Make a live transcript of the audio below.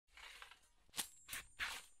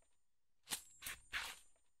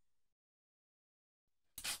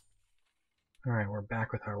Alright, we're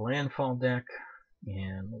back with our landfall deck,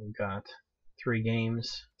 and we got 3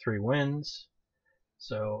 games, 3 wins.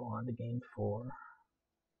 So on to game 4.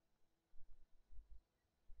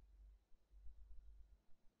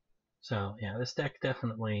 So yeah, this deck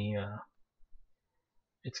definitely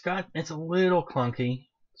it's a little clunky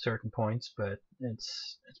at certain points, but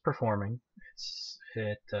it's performing.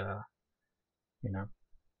 It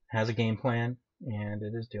has a game plan and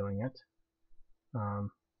it is doing it.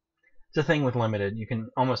 It's a thing with limited. You can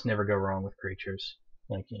almost never go wrong with creatures.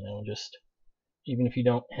 Like, just even if you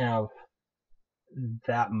don't have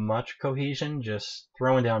that much cohesion, just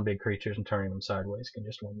throwing down big creatures and turning them sideways can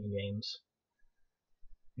just win you games.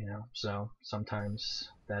 So sometimes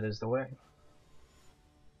that is the way.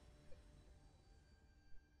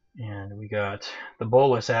 And we got the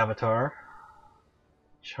Bolus Avatar,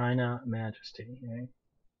 China Majesty. Okay?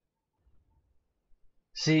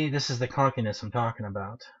 See, this is the clunkiness I'm talking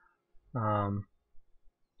about.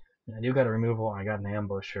 I do got a removal, I got an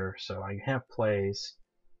ambusher, so I have plays.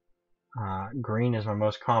 Green is my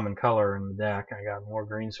most common color in the deck. I got more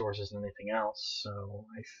green sources than anything else, so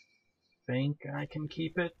I think I can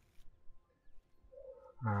keep it.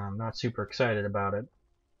 I'm not super excited about it.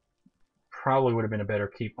 Probably would have been a better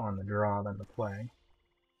keep on the draw than the play.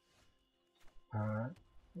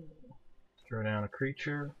 Throw down a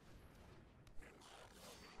creature.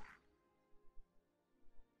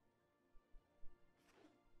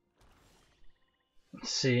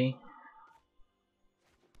 Let's see.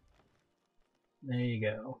 There you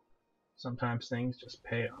go. Sometimes things just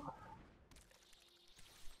pay off.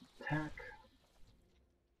 Attack.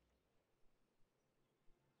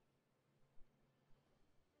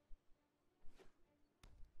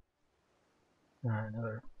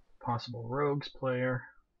 Another possible rogues player.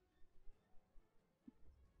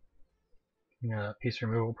 Yeah, piece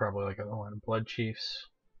removal, probably like a lot of blood chiefs.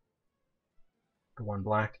 The 1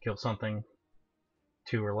 black to kill something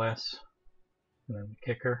 2 or less. And then the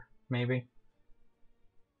kicker, maybe.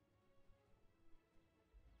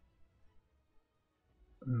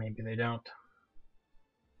 Maybe they don't.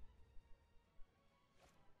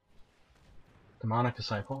 Demonic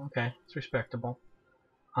Disciple, okay, it's respectable.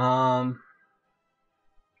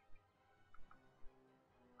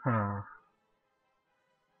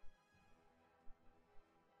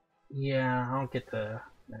 Yeah, I'll get the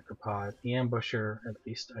Necropod. The Ambusher, at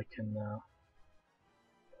least I can,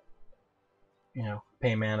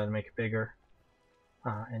 pay mana to make it bigger.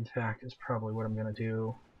 In fact, is probably what I'm going to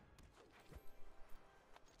do.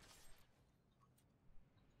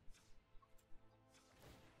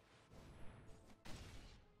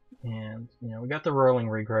 And, we got the Rolling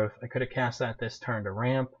Regrowth. I could have cast that this turn to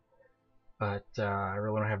ramp, but I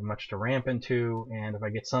really don't have much to ramp into, and if I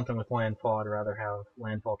get something with landfall, I'd rather have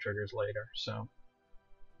landfall triggers later. So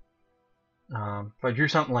if I drew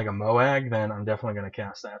something like a Moag, then I'm definitely going to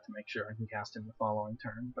cast that to make sure I can cast it in the following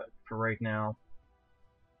turn. But for right now,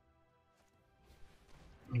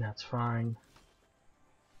 that's fine.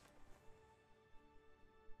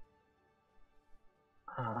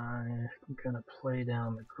 I'm going to play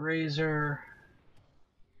down the Grazer,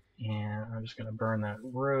 and I'm just going to burn that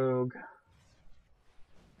Rogue.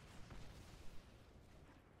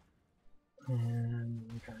 And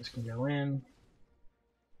you guys can go in.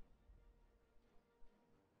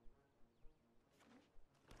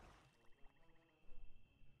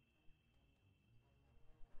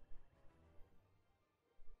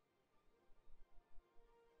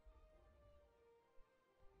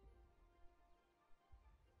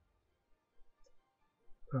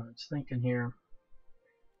 I was thinking here.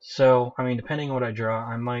 So, I mean, depending on what I draw,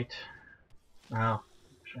 I might... Oh, I'm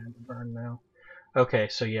trying to burn now. Okay,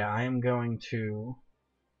 so yeah, I am going to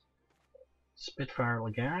Spitfire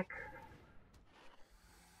Lagak.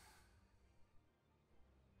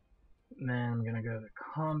 And then I'm going to go to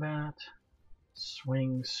combat.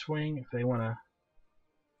 Swing, swing. If they want to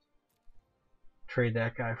trade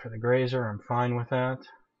that guy for the Grazer, I'm fine with that.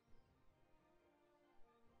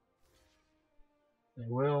 They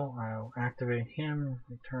will. I'll activate him,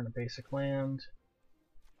 return a basic land.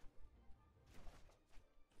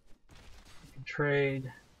 I can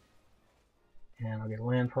trade. And I'll get a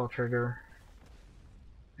landfall trigger.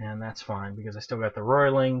 And that's fine, because I still got the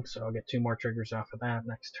Roiling, so I'll get 2 more triggers off of that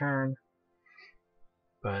next turn.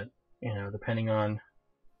 But, depending on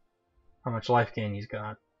how much life gain he's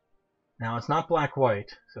got. Now, it's not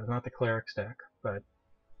black-white, so it's not the Cleric's deck, but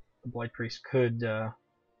the Blight Priest could,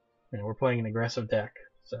 we're playing an aggressive deck,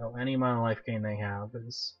 so any amount of life gain they have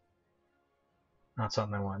is not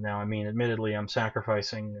something I want. Now, I mean, admittedly, I'm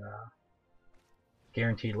sacrificing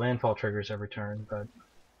guaranteed landfall triggers every turn, but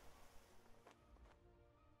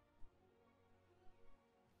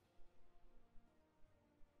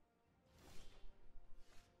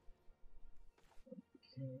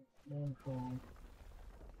Landfall.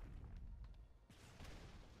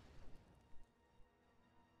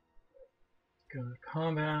 Go to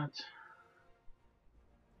combat.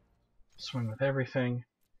 Swing with everything.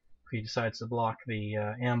 If he decides to block the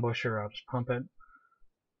ambusher, I'll just pump it.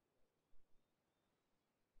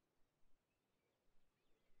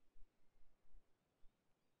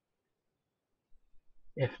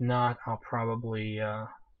 If not, I'll probably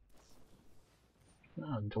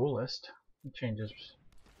duelist. It changes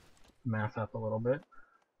math up a little bit.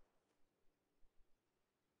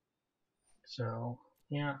 So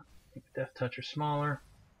yeah, make the Death Toucher smaller.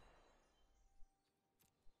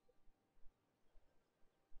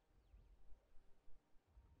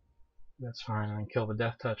 That's fine, and then kill the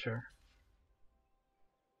Death Toucher.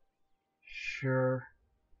 Sure.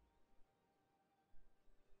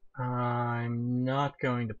 I'm not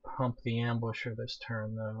going to pump the ambusher this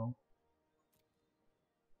turn, though.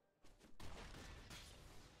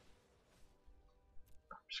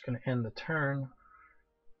 I'm just going to end the turn,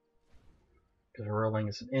 because rolling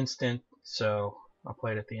is an instant, so I'll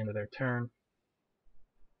play it at the end of their turn.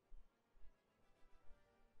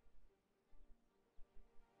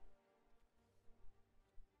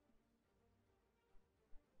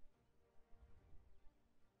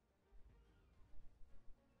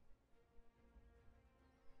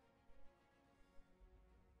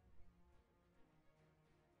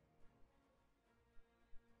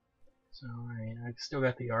 So, I still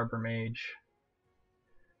got the Arbor Mage.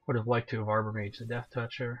 Would have liked to have Arbor Mage the Death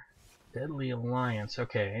Toucher. Deadly Alliance,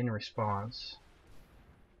 okay, in response.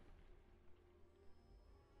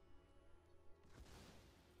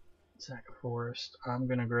 Sack a forest. I'm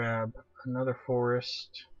gonna grab another forest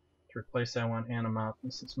to replace that one and a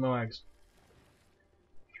mountain, since Moag's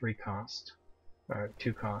 3 cost. Or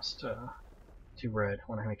 2 cost, 2 red. I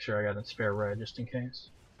want to make sure I got a spare red just in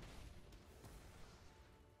case.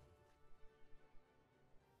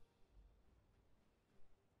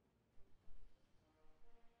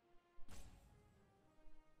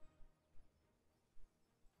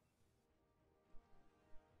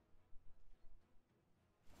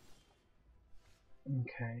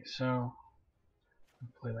 Okay, so I'll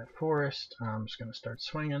play that forest. I'm just going to start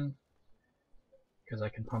swinging because I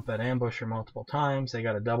can pump that ambusher multiple times. They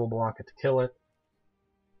got to double block it to kill it,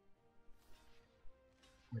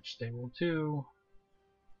 which they will do.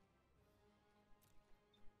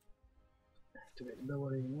 Activate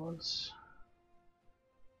ability once.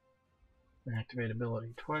 Activate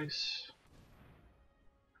ability twice.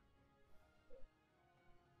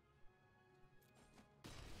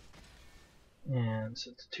 And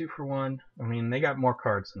so it's a 2-for-1. I mean, they got more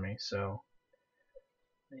cards than me, so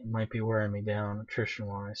they might be wearing me down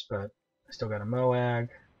attrition-wise, but I still got a Moag.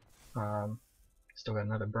 Still got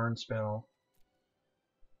another burn spell.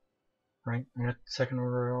 Right? I got second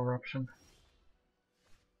Royal Eruption.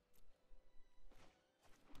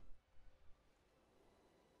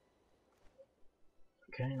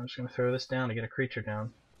 Okay, I'm just going to throw this down to get a creature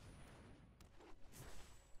down.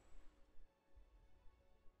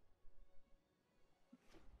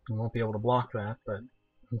 I won't be able to block that, but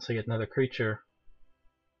once I get another creature,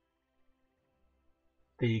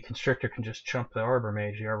 the Constrictor can just chump the Arbor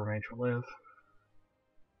Mage. The Arbor Mage will live.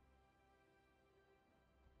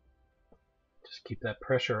 Just keep that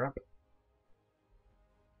pressure up.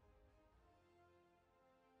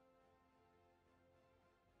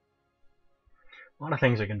 A lot of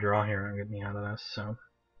things I can draw here and get me out of this, so.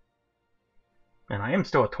 And I am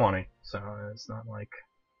still at 20, so it's not like.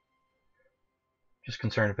 Just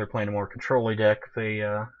concerned if they're playing a more control-y deck, they,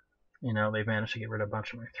 you know, they managed to get rid of a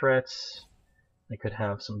bunch of my threats. They could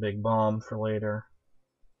have some big bomb for later.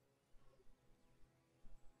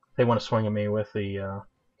 If they want to swing at me with the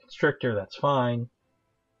Constrictor, that's fine,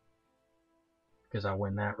 because I'll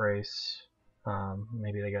win that race.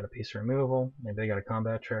 Maybe they got a piece of removal. Maybe they got a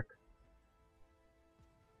combat trick.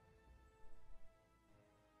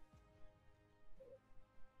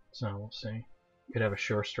 So we'll see. Could have a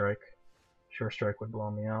Sure Strike. Sure Strike would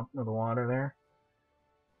blow me out of the water there.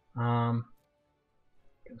 Gonna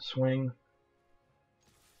swing.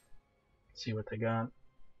 See what they got.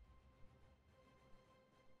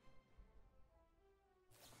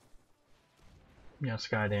 Yeah,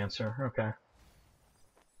 Sky Dancer. Okay.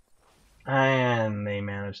 And they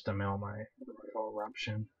managed to mill my Royal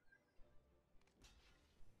Eruption.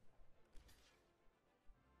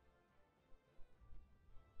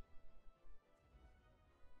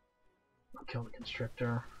 I'll kill the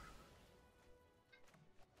Constrictor.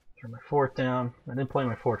 Turn my fort down. I didn't play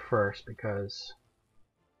my fort first because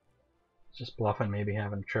it's just bluffing, maybe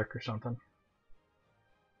having a trick or something.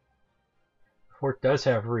 The fort does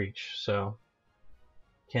have reach, so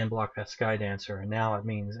Can block that Sky Dancer, and now it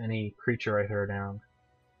means any creature I throw down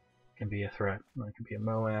can be a threat. That could be a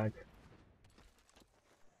Moag.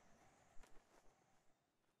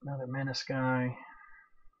 Another Menace guy.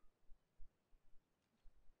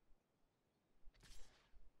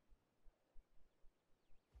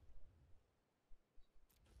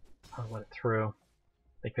 I'll let it through.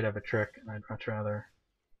 They could have a trick, and I'd much rather.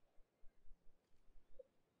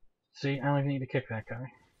 See, I don't even need to kick that guy.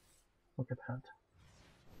 Look at that.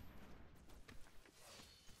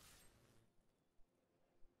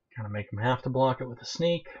 Kind of make him have to block it with a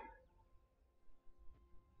sneak.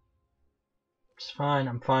 It's fine.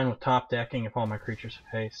 I'm fine with top decking if all my creatures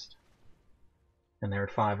have haste. And they're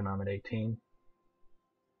at 5 and I'm at 18.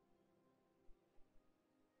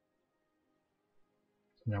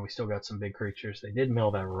 Now we still got some big creatures. They did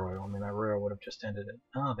mill that Royal. I mean, that Royal would have just ended it.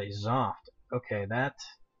 Oh, they Zoffed. Okay, that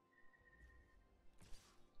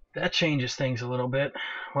changes things a little bit.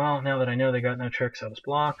 Well, now that I know they got no tricks, I'll just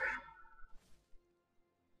block.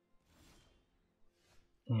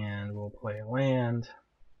 And we'll play a land.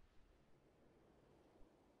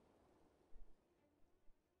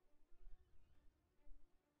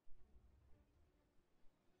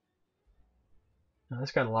 Now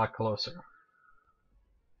this got a lot closer.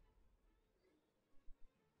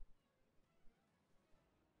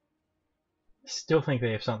 I still think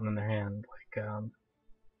they have something in their hand, like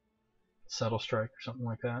Subtle Strike or something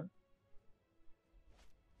like that.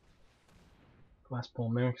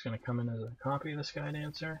 Glasspool Mimic's going to come in as a copy of the Sky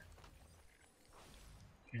Dancer.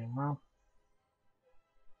 Okay, well.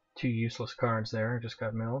 2 useless cards there, just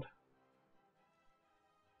got milled.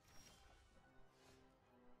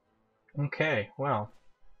 Okay, well.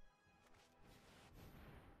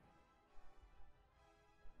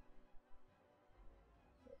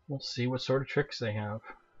 We'll see what sort of tricks they have.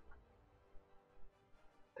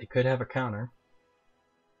 They could have a counter.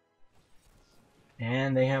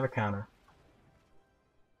 And they have a counter.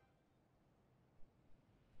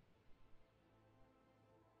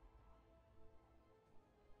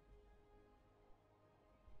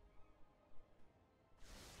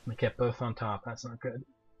 They kept both on top. That's not good.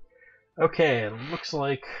 Okay, it looks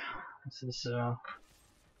like this is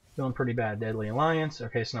feeling pretty bad. Deadly Alliance.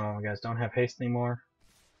 Okay, so now my guys don't have haste anymore.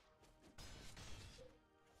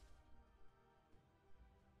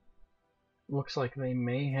 Looks like they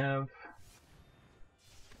may have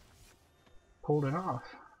pulled it off.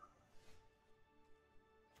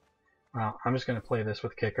 Well, I'm just going to play this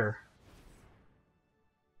with Kicker.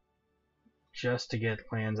 Just to get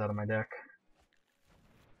lands out of my deck.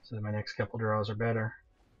 So that my next couple draws are better.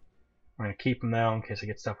 I'm going to keep them now in case I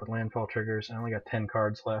get stuff with landfall triggers. I only got 10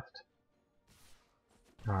 cards left.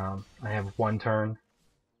 I have 1 turn.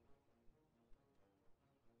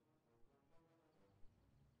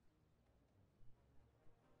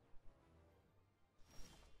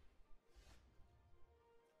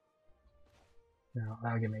 Now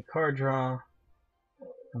that'll give me a card draw.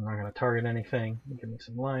 I'm not going to target anything. Give me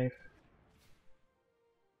some life.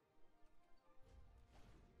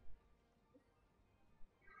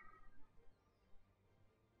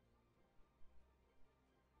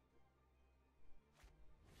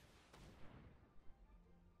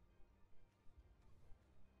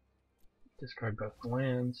 Discard both the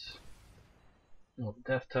lands. Little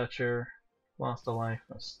Death Toucher. Lost a life.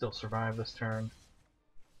 I'll still survive this turn.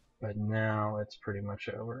 But now it's pretty much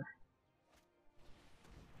over.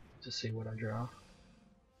 To see what I draw.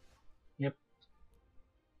 Yep.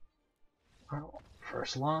 Well,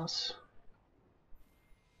 first loss.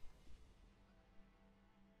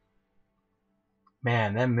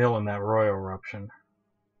 Man, that mill and that Royal Eruption.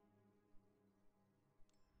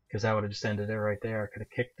 Because that would have just ended it right there. I could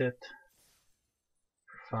have kicked it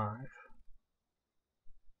for 5.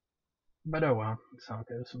 But oh well, that's how it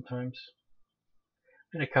goes sometimes.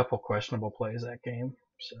 I had a couple questionable plays that game,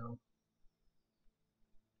 so.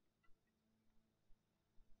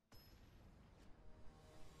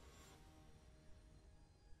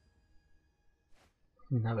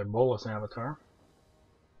 Another Bolus Avatar.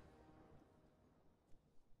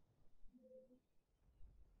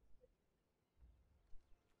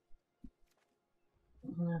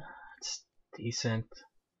 It's decent.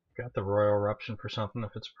 Got the Royal Eruption for something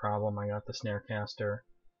if it's a problem. I got the Snarecaster.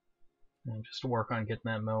 And just to work on getting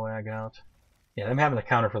that Moag out. Yeah, them having the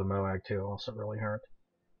counter for the Moag too also really hurt.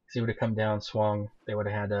 Because he would have come down, swung, they would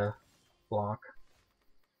have had to block.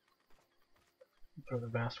 Throw the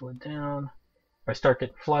Vastwood down. If I start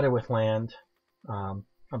getting flooded with land, I'll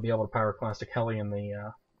be able to Pyroclastic Hellion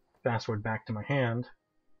the Vastwood back to my hand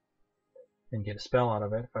and get a spell out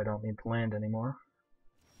of it if I don't need the land anymore.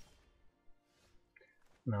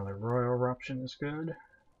 Now the Royal Eruption is good.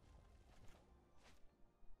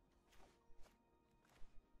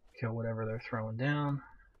 kill whatever they're throwing down.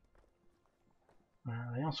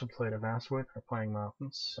 They also played a Vastwood, they're playing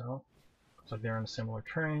Mountains, so looks like they're on a similar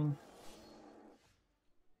train.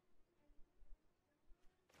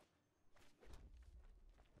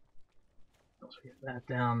 Once we get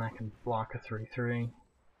that down, that can block a 3/3.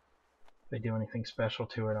 If they do anything special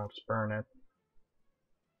to it, I'll just burn it.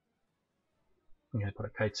 I'm gonna put a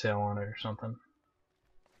kite sail on it or something.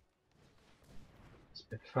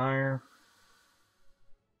 Spitfire.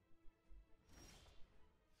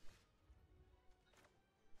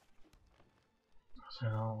 So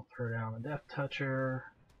I'll throw down a Death Toucher.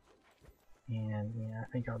 And yeah,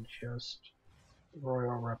 I think I'll just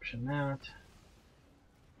Royal Eruption that.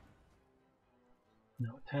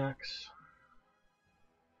 No attacks.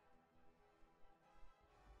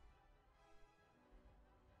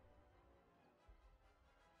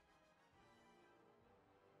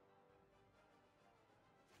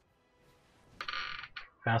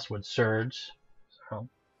 Vastwood Surge, so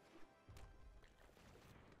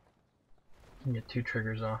I can get 2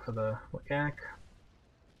 triggers off of the Lagak.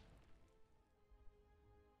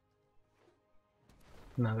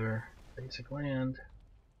 Another basic land.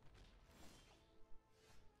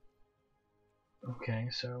 Okay,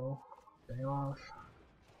 so day off.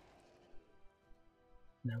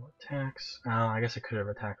 No attacks. Oh, I guess I could have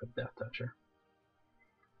attacked with Death Toucher.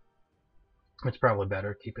 It's probably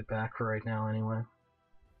better to keep it back for right now anyway.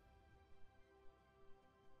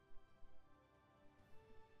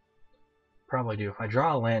 Probably do. If I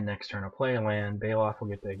draw a land next turn, I'll play a land, Baloth will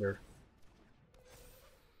get bigger.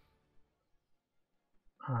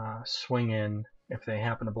 Swing in if they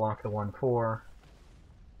happen to block the 1/4.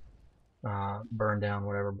 Burn down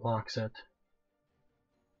whatever blocks it.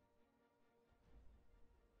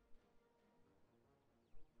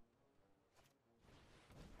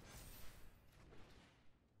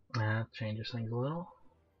 That changes things a little.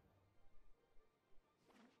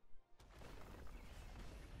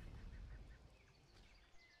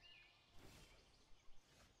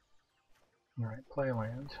 Alright, play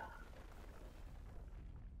land.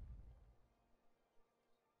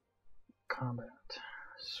 Combat.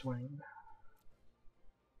 Swing.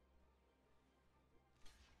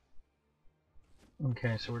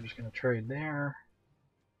 Okay, so we're just going to trade there.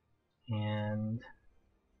 And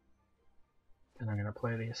then I'm going to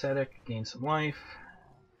play the Ascetic, gain some life.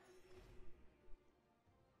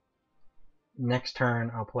 Next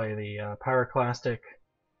turn I'll play the Pyroclastic.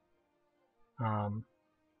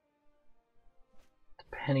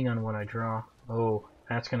 Depending on what I draw. Oh,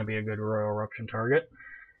 that's going to be a good Royal Eruption target.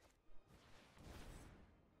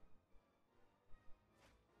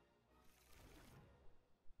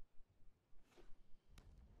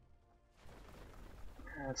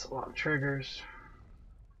 That's a lot of triggers.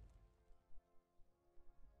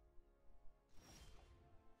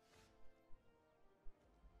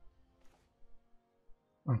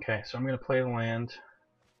 Okay, so I'm going to play the land.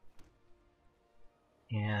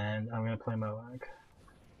 And I'm going to play Moag.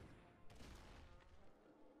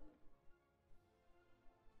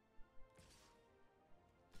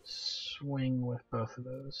 Swing with both of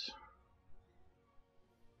those.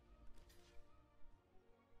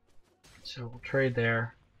 So we'll trade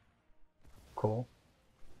there. Cool.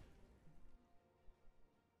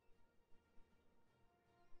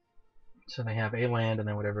 So they have a land and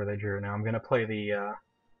then whatever they drew. Now I'm going to play the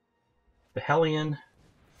Hellion,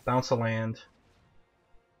 bounce a land,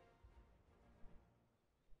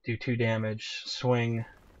 do 2 damage, swing,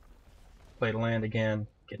 play the land again,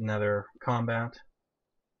 get another combat.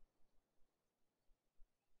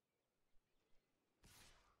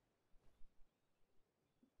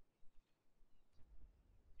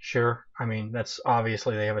 Sure, I mean, that's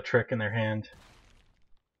obviously they have a trick in their hand.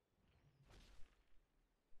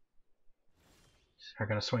 They're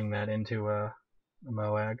going to swing that into a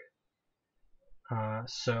Moag.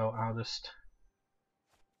 So I'll just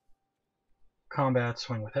combat,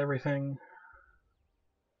 swing with everything.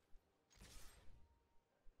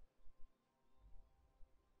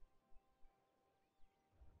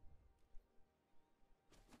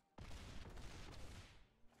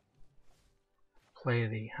 Play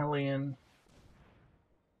the Hellion.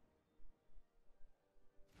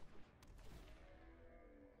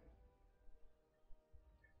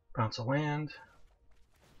 Bounce a land.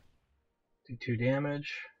 Do 2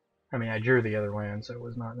 damage. I mean, I drew the other land, so it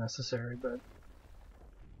was not necessary, but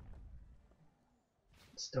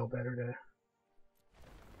it's still better to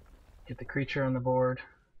get the creature on the board.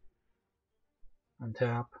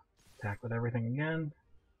 Untap. Attack with everything again.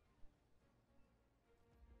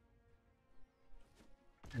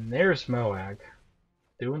 And there's Moag,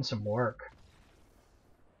 doing some work.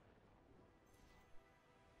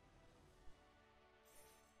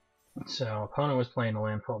 So opponent was playing a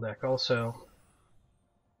landfall deck also.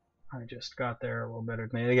 I just got there a little better.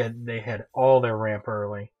 They had all their ramp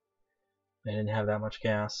early. They didn't have that much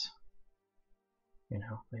gas. You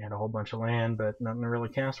know, they had a whole bunch of land, but nothing to really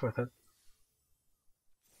cast with it.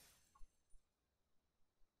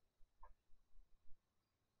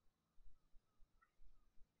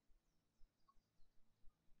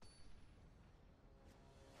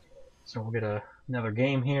 So we'll get another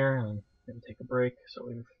game here and then take a break. So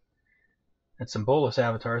we've had some Bolus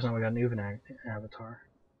avatars, now we got an Uven avatar.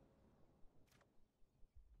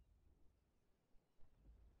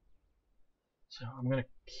 So I'm going to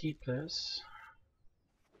keep this.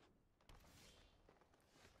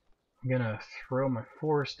 I'm going to throw my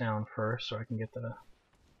forest down first so I can get the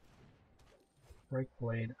Break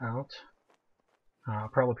Blade out. I'll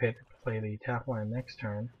probably play the tap land next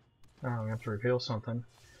turn. Oh, I'm going to have to reveal something.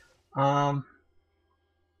 How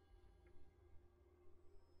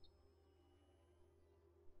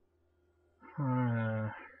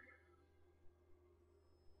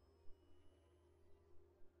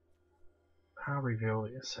reveal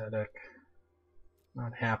the Ascetic.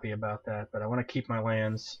 Not happy about that, but I want to keep my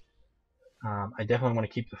lands. I definitely want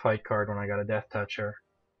to keep the fight card when I got a Death Toucher.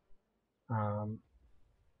 Yeah,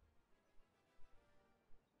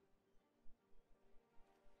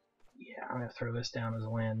 I'm going to throw this down as a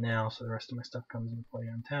land now so the rest of my stuff comes into play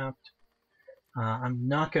untapped. I'm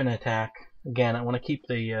not going to attack. Again, I want to keep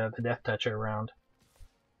the Death Toucher around.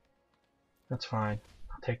 That's fine.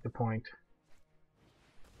 I'll take the point.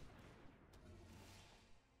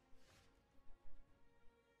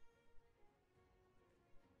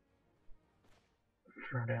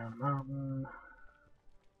 Throw down a mountain.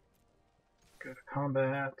 Go to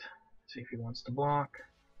combat. See if he wants to block.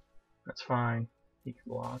 That's fine. He can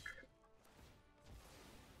block.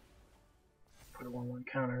 Put a 1/1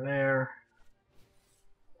 counter there.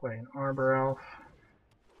 Play an Arbor Elf.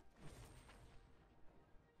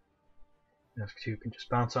 Those two can just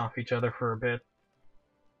bounce off each other for a bit.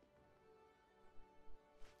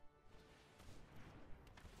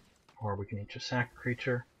 Or we can each just sack a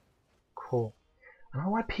creature. Cool. I don't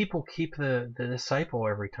know why people keep the Disciple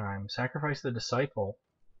every time. Sacrifice the Disciple.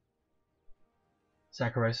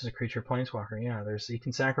 Sacrifices a creature planeswalker. Yeah, you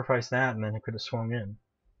can sacrifice that and then it could have swung in.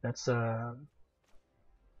 That's another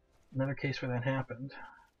case where that happened.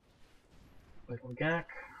 Little Gak.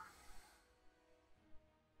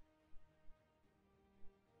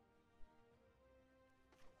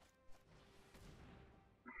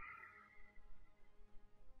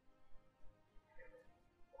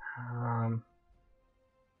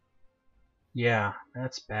 Yeah,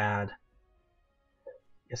 that's bad.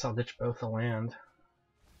 Guess I'll ditch both the land.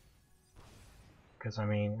 Because, I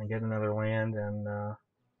mean, I get another land and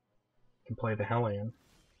can play the Hellion.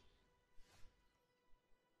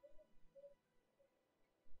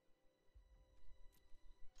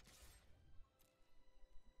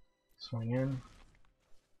 Swing in.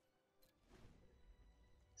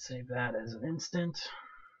 Save that as an instant.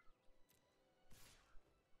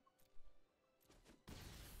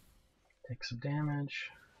 Take some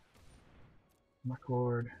damage.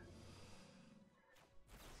 Mucklord.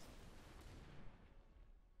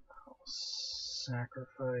 I'll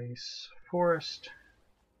sacrifice forest.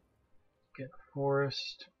 Get a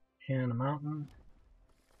forest and a mountain.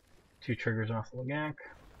 2 triggers off the Lagak.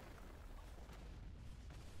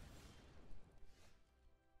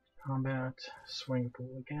 Combat. Swing the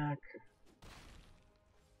Lagak.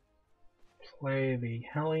 Play the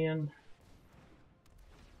Hellion.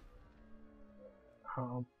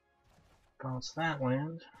 I'll bounce that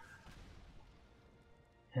land,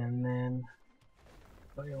 and then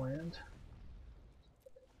play a land.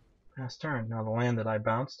 Pass turn. Now the land that I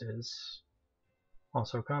bounced is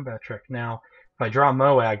also a combat trick. Now, if I draw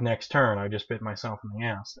Moag next turn, I just bit myself in the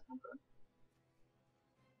ass.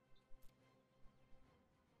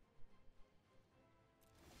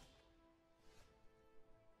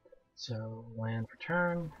 So, land for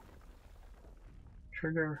turn,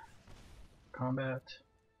 trigger, combat,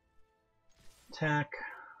 attack.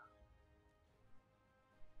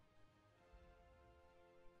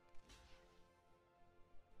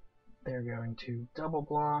 They're going to double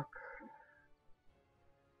block.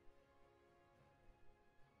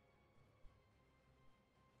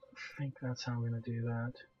 I think that's how I'm going to do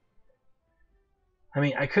that. I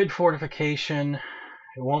mean, I could Fortification.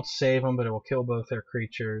 It won't save them, but it will kill both their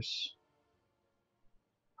creatures.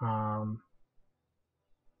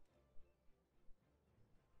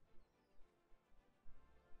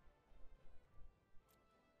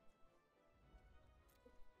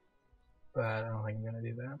 But I don't think I'm going to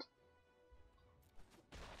do that.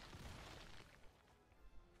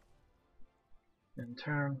 In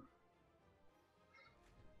turn.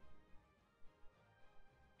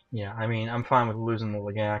 Yeah, I mean, I'm fine with losing the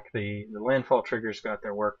Lagak. The landfall triggers got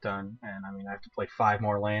their work done, and I mean, I have to play 5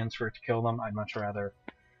 more lands for it to kill them. I'd much rather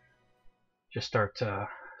just start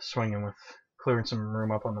swinging with, clearing some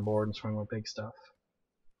room up on the board and swing with big stuff.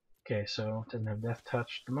 Okay, so didn't have Death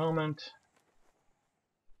Touch at the moment.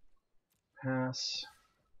 Pass.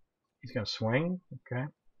 He's gonna swing. Okay.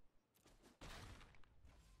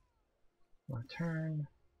 My turn.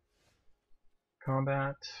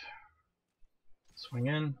 Combat. Swing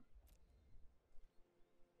in.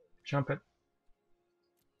 Jump it.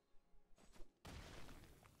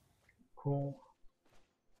 Cool.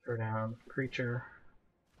 Throw down creature.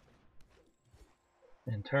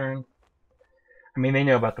 In turn. I mean, they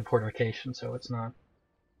know about the fortification, so it's not,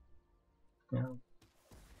 you know,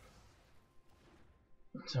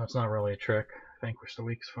 so it's not really a trick. Vanquish the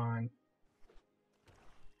Weak's fine.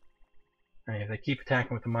 I mean, if they keep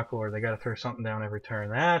attacking with the Mucklord, they gotta throw something down every turn.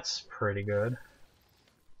 That's pretty good.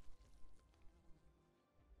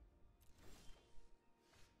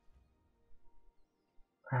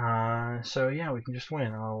 So yeah, we can just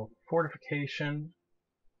win. I'll fortification.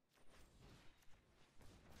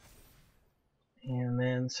 And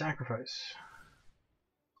then sacrifice.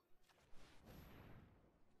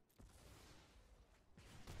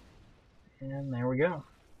 And there we go.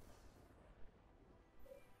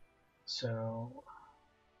 So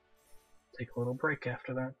take a little break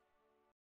after that.